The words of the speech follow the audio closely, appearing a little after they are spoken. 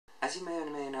As you may or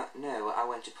may not know, I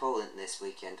went to Poland this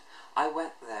weekend. I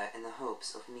went there in the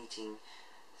hopes of meeting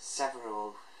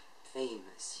several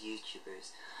famous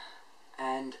YouTubers,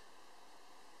 and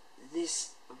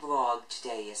this vlog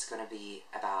today is going to be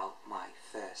about my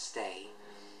first day.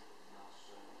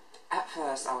 At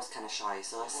first I was kind of shy,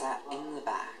 so I sat in the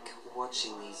back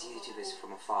watching these YouTubers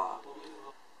from afar.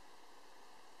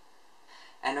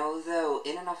 And although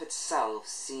in and of itself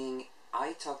seeing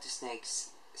I Talk to Snakes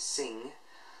sing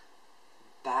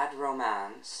Bad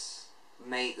Romance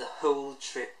made the whole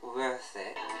trip worth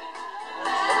it,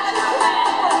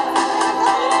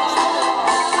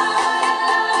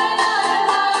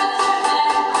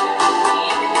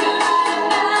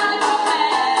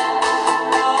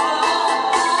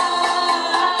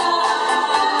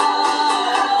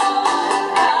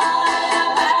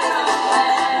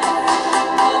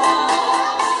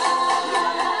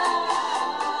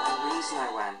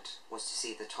 was to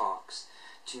see the talks,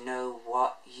 to know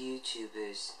what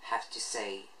YouTubers have to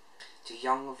say to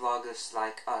young vloggers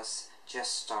like us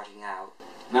just starting out.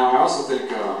 Now I also think,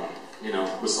 you know,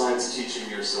 besides teaching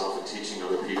yourself and teaching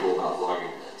other people about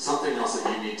vlogging, something else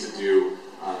that you need to do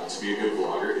to be a good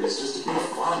vlogger is just to be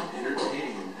fun,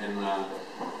 entertaining, and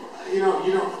you know,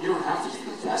 you don't have to be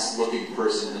the best looking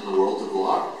person in the world to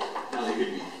vlog. Now you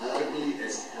can be ugly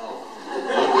as hell.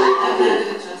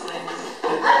 Ugly.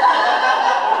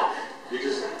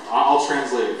 I'll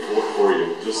translate it for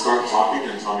you. Just start talking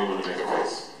and tell me when to make a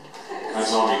face. And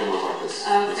tell me you can look like this.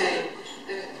 Okay.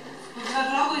 Na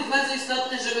vlogu jest bardzo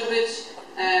istotne, żeby być,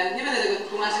 nie będę tego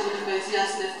tłumaczył, bo tylko jest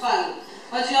jasne, fun.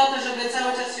 Chodzi o to, żeby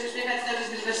cały czas się uśmiechać, cały czas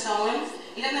być wesołym.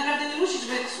 I tak naprawdę nie musisz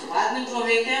być ładnym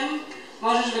człowiekiem.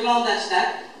 Możesz wyglądać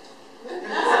tak.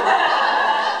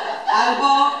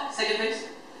 Albo second face.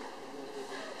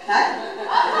 Tak?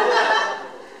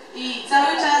 I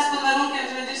cały czas pod warunkiem,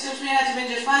 że będziesz się uśmiechać i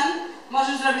będziesz fan,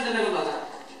 możesz zrobić dobrego vloga.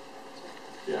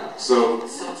 Yeah, so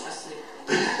trust me.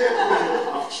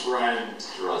 I'm trying to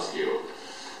trust you.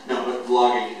 No, but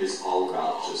vlogging is all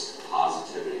about just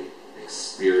positivity,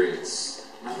 experience,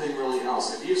 nothing really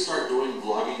else. If you start doing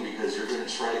vlogging because you're going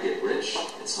to try to get rich,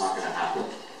 it's not going to happen.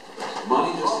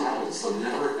 Money just happens, so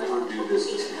never ever do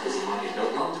this just because of money.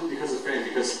 Don't do it because of fame,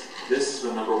 because this is the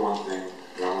 #1 thing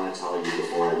that I want to tell you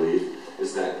before I leave,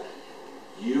 is that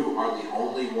you are the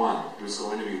only one who's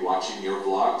going to be watching your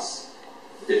vlogs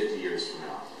 50 years from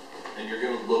now. And you're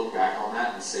going to look back on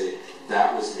that and say,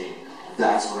 that was me.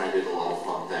 That's when I did a lot of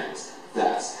fun things.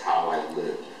 That's how I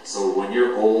lived. So when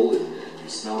you're old and you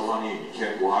smell funny and you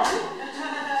can't walk,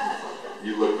 and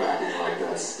you look back and you're like,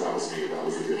 that was me. That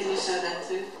was the good time. Can you show that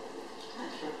too?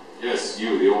 Yes,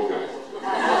 you, the old guy.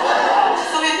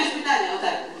 Są jakieś pytania? O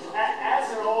tak.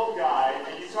 As an old guy,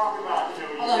 and you talk about,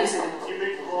 you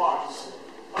make vlogs.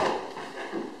 Oh,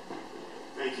 okay.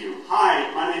 Thank you.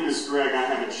 Hi, my name is Greg. I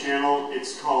have a channel.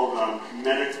 It's called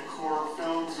Metacore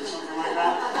Films or something like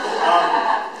that.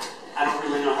 I don't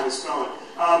really know how to spell it.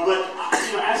 But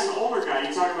you know, as an older guy,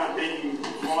 you talk about making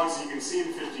vlogs that you can see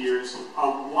in 50 years.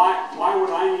 Why would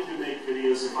I need to make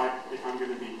videos if I'm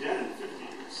going to be dead in 50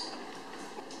 years?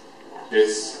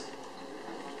 It's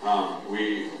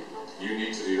you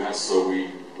need to do that so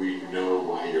we know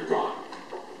why you're gone.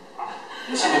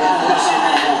 Musimy to robić,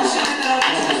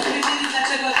 żeby wiedzieli,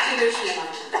 dlaczego od ciebie już nie ma.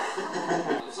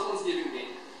 If someone's giving me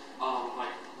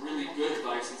like really good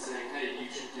advice and saying, hey, you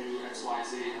should do X, Y,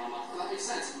 Z, and I'm like, well, that makes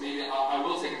sense. Maybe I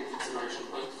will take it into consideration.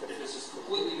 But if it's just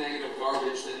completely negative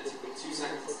garbage that it took me 2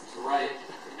 seconds to write,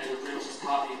 and they're pretty much just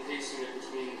copying and pasting it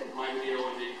between my video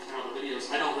and maybe 10 other videos,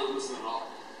 I don't really listen at all.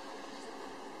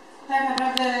 Tak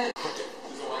naprawdę.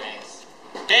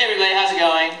 Hey everybody, how's it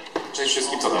going? Cześć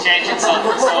wszystkim, co tam? Changing, so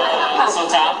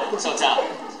Tom.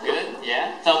 Good?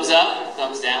 Yeah? Thumbs up,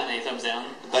 thumbs down, any thumbs down?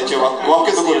 Dajcie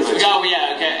łapkę do góry. We got,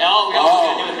 yeah, okay. Oh, we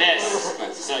got to do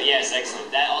this. So yes,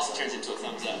 excellent. That also turns into a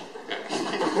thumbs up.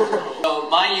 So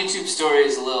my YouTube story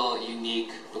is a little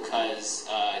unique because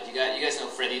you guys know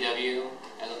Freddie W.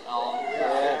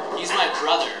 He's my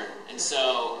brother, and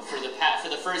so for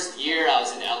the first year I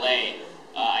was in LA,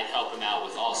 I'd help him out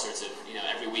with all sorts of,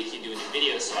 every week he'd do a new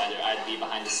video, so either I'd be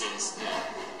behind the scenes,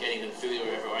 getting them food or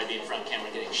whatever, or I'd be in front of camera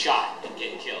getting shot and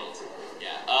getting killed.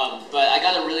 Yeah. But I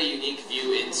got a really unique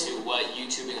view into what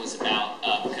YouTubing was about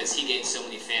because he gained so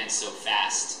many fans so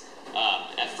fast.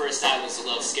 At first I was a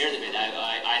little scared of it.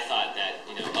 I thought that,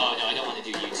 oh no, I don't want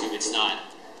to do YouTube. It's not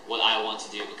what I want to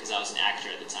do because I was an actor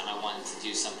at the time. I wanted to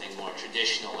do something more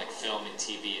traditional like film and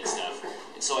TV and stuff.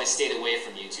 And so I stayed away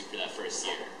from YouTube for that first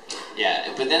year.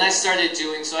 Yeah, but then I started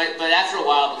doing, but after a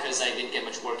while, because I didn't get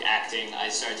much work acting, I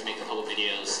started to make a couple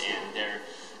videos, and they're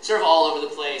sort of all over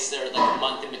the place. There were like a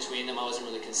month in between them. I wasn't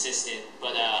really consistent,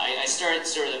 but I started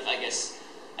sort of, I guess,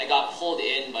 I got pulled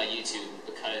in by YouTube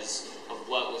because of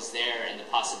what was there, and the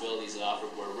possibilities it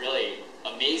offered were really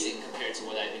amazing compared to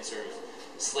what I'd been sort of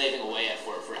slaving away at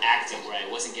for acting, where I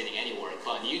wasn't getting any work.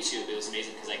 But on YouTube, it was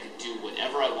amazing because I could do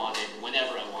whatever I wanted,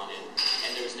 whenever I wanted,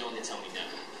 and there was no one to tell me no.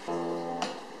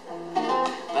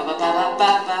 Ba ba ba ba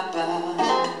ba ba ba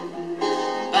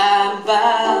ba ba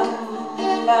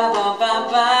ba ba ba ba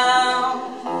ba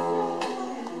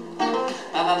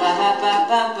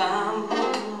ba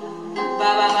ba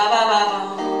ba ba ba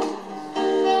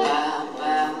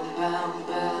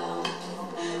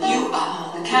You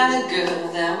are the kind of girl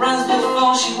that runs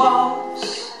before she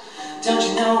walks. Don't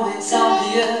you know it's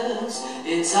obvious?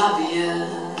 It's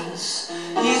obvious.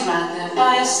 He's right there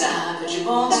by your side, but you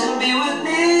want to be with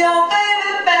me. Oh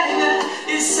baby, baby,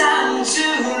 it's time to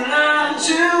learn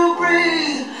to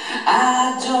breathe.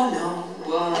 I don't know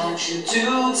what you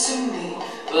do to me,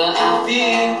 but I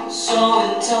feel so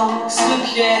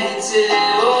intoxicated.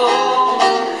 Oh,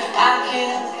 I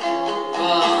can't help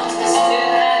but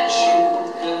stare at you,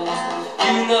 'cause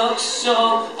you look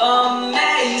so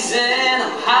amazing.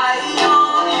 I'm high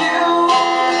on you,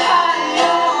 high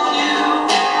on you,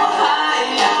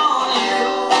 high on you,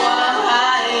 I'm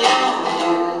high on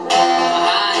you,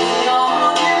 high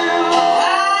on you,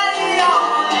 high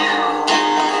on you,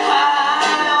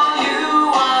 high on you,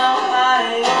 I'm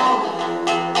high on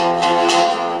you.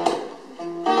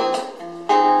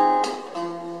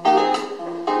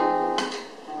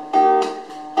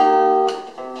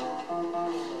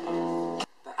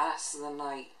 But as the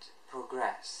night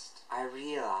progressed, I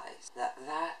realised that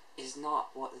that is not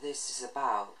what this is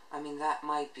about. I mean, that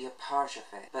might be a part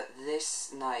of it, but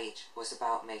this night was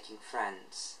about making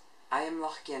friends. I am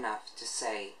lucky enough to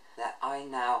say that I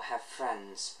now have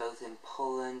friends both in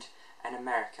Poland and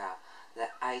America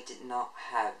that I did not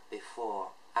have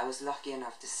before. I was lucky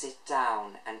enough to sit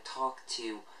down and talk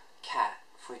to Kat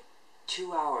for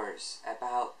 2 hours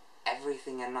about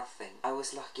everything and nothing. I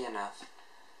was lucky enough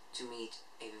to meet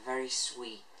a very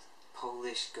sweet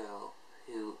Polish girl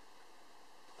who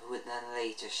would then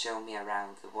later show me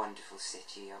around the wonderful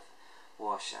city of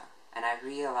Warsaw. And I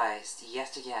realized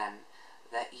yet again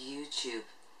that YouTube,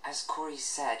 as Corey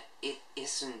said, it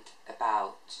isn't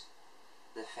about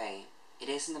the fame. It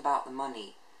isn't about the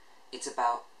money. It's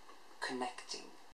about connecting.